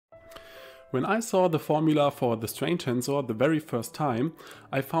When I saw the formula for the strain tensor the very first time,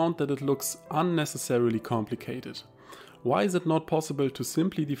 I found that it looks unnecessarily complicated. Why is it not possible to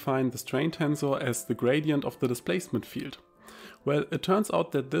simply define the strain tensor as the gradient of the displacement field? Well, it turns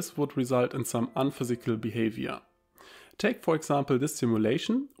out that this would result in some unphysical behavior. Take for example this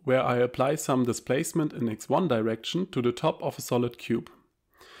simulation, where I apply some displacement in x1 direction to the top of a solid cube.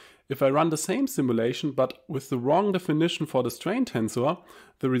 If I run the same simulation but with the wrong definition for the strain tensor,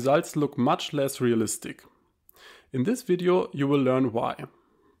 the results look much less realistic. In this video you will learn why.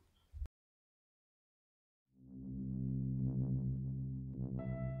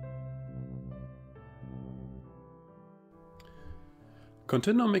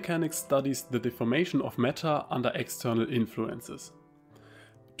 Continuum mechanics studies the deformation of matter under external influences.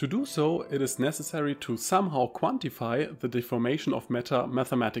 To do so, it is necessary to somehow quantify the deformation of matter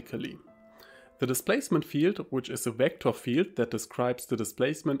mathematically. The displacement field, which is a vector field that describes the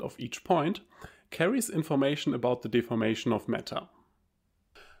displacement of each point, carries information about the deformation of matter.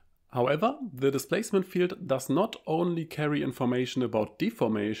 However, the displacement field does not only carry information about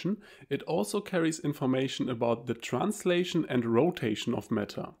deformation, it also carries information about the translation and rotation of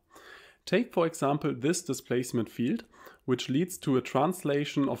matter. Take for example this displacement field, which leads to a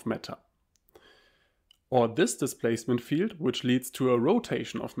translation of matter. Or this displacement field, which leads to a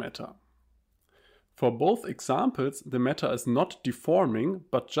rotation of matter. For both examples, the matter is not deforming,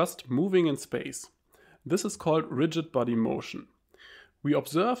 but just moving in space. This is called rigid body motion. We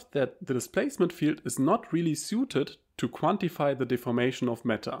observed that the displacement field is not really suited to quantify the deformation of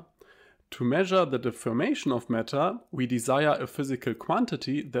matter. To measure the deformation of matter, we desire a physical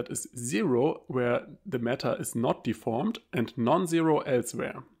quantity that is zero where the matter is not deformed and non-zero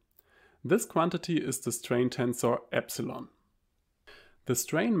elsewhere. This quantity is the strain tensor epsilon. The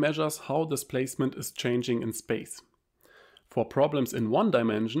strain measures how displacement is changing in space. For problems in one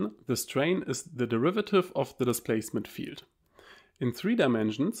dimension, the strain is the derivative of the displacement field. In 3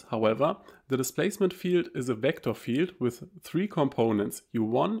 dimensions, however, the displacement field is a vector field with 3 components,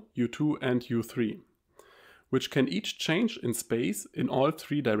 u1, u2 and u3, which can each change in space in all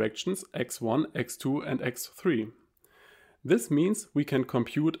 3 directions x1, x2 and x3. This means we can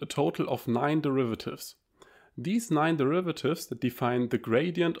compute a total of 9 derivatives. These 9 derivatives define the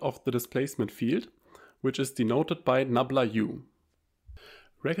gradient of the displacement field, which is denoted by nabla u.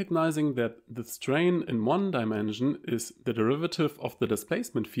 Recognizing that the strain in one dimension is the derivative of the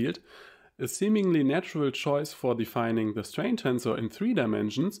displacement field, a seemingly natural choice for defining the strain tensor in 3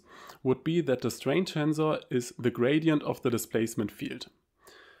 dimensions would be that the strain tensor is the gradient of the displacement field.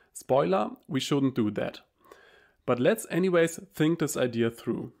 Spoiler, we shouldn't do that. But let's anyways think this idea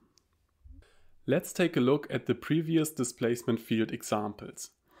through. Let's take a look at the previous displacement field examples.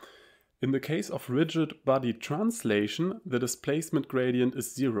 In the case of rigid body translation, the displacement gradient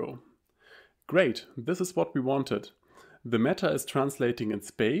is 0. Great, this is what we wanted. The matter is translating in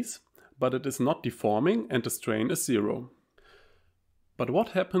space, but it is not deforming and the strain is 0. But what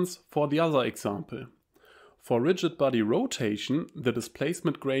happens for the other example? For rigid body rotation, the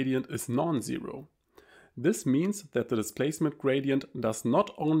displacement gradient is non-zero. This means that the displacement gradient does not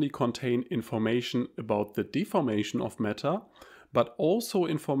only contain information about the deformation of matter, but also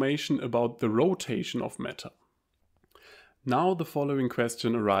information about the rotation of matter. Now the following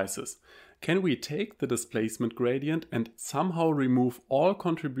question arises. Can we take the displacement gradient and somehow remove all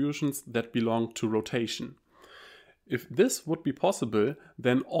contributions that belong to rotation? If this would be possible,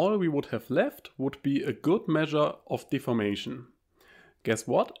 then all we would have left would be a good measure of deformation. Guess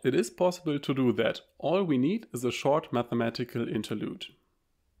what? It is possible to do that. All we need is a short mathematical interlude.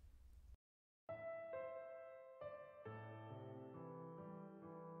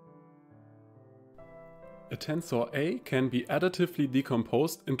 A tensor A can be additively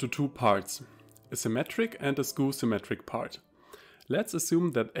decomposed into 2 parts, a symmetric and a skew-symmetric part. Let's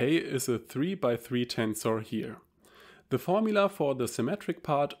assume that A is a 3 by 3 tensor here. The formula for the symmetric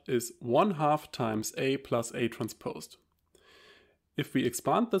part is 1/2 times A plus A transposed. If we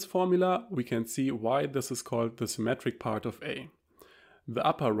expand this formula, we can see why this is called the symmetric part of A. The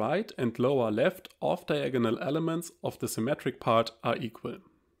upper right and lower left off-diagonal elements of the symmetric part are equal.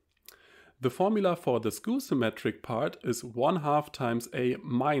 The formula for the skew-symmetric part is 1/2 times A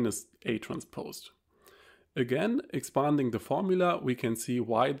minus A transposed. Again, expanding the formula, we can see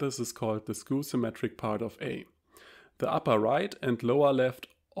why this is called the skew-symmetric part of A. The upper right and lower left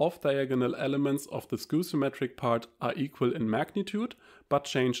off-diagonal elements of the skew-symmetric part are equal in magnitude, but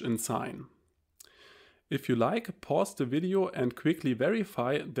change in sign. If you like, pause the video and quickly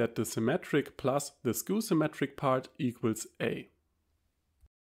verify that the symmetric plus the skew-symmetric part equals A.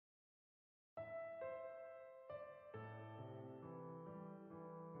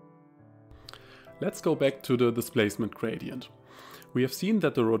 Let's go back to the displacement gradient. We have seen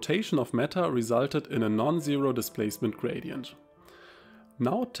that the rotation of matter resulted in a non-zero displacement gradient.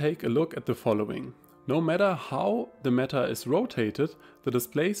 Now take a look at the following. No matter how the matter is rotated, the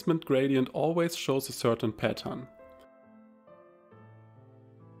displacement gradient always shows a certain pattern.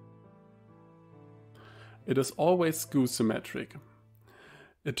 It is always skew symmetric.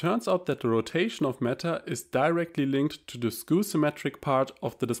 It turns out that the rotation of matter is directly linked to the skew symmetric part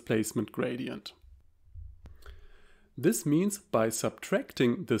of the displacement gradient. This means by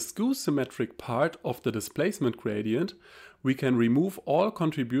subtracting the skew symmetric part of the displacement gradient, we can remove all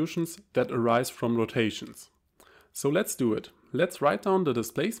contributions that arise from rotations. So let's do it. Let's write down the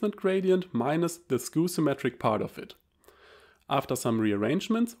displacement gradient minus the skew symmetric part of it. After some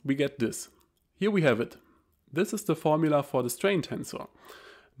rearrangements, we get this. Here we have it. This is the formula for the strain tensor.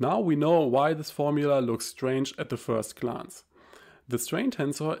 Now we know why this formula looks strange at the first glance. The strain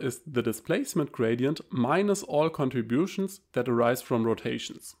tensor is the displacement gradient minus all contributions that arise from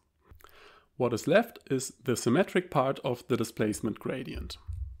rotations. What is left is the symmetric part of the displacement gradient.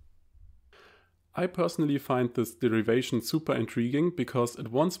 I personally find this derivation super intriguing because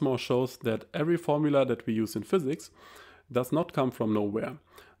it once more shows that every formula that we use in physics does not come from nowhere.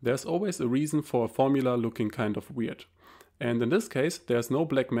 There's always a reason for a formula looking kind of weird. And in this case, there's no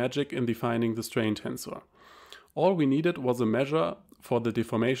black magic in defining the strain tensor. All we needed was a measure for the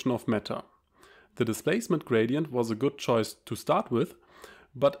deformation of matter. The displacement gradient was a good choice to start with,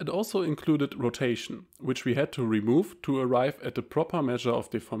 but it also included rotation, which we had to remove to arrive at the proper measure of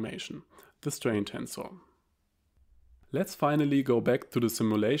deformation, the strain tensor. Let's finally go back to the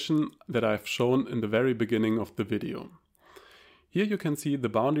simulation that I've shown in the very beginning of the video. Here you can see the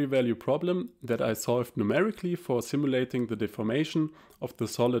boundary value problem that I solved numerically for simulating the deformation of the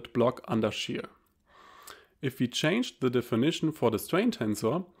solid block under shear. If we change the definition for the strain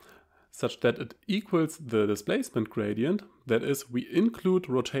tensor such that it equals the displacement gradient, that is, we include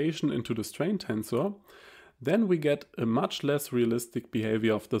rotation into the strain tensor, then we get a much less realistic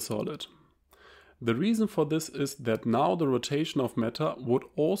behavior of the solid. The reason for this is that now the rotation of matter would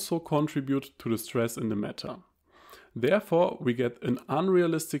also contribute to the stress in the matter. Therefore, we get an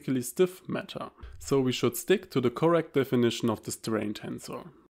unrealistically stiff matter, so we should stick to the correct definition of the strain tensor.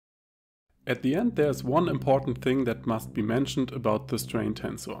 At the end, there's one important thing that must be mentioned about the strain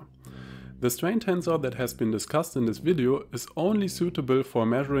tensor. The strain tensor that has been discussed in this video is only suitable for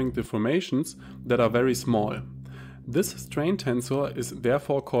measuring deformations that are very small. This strain tensor is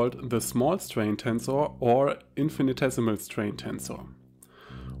therefore called the small strain tensor or infinitesimal strain tensor.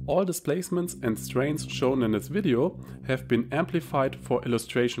 All displacements and strains shown in this video have been amplified for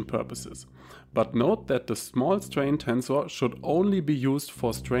illustration purposes, but note that the small strain tensor should only be used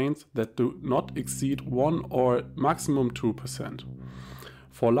for strains that do not exceed 1 or maximum 2%.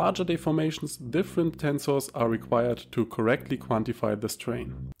 For larger deformations, different tensors are required to correctly quantify the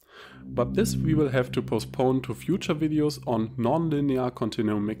strain. But this we will have to postpone to future videos on nonlinear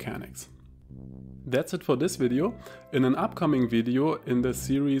continuum mechanics. That's it for this video. In an upcoming video in the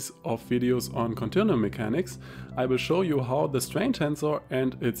series of videos on continuum mechanics, I will show you how the strain tensor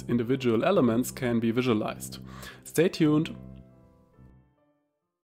and its individual elements can be visualized. Stay tuned!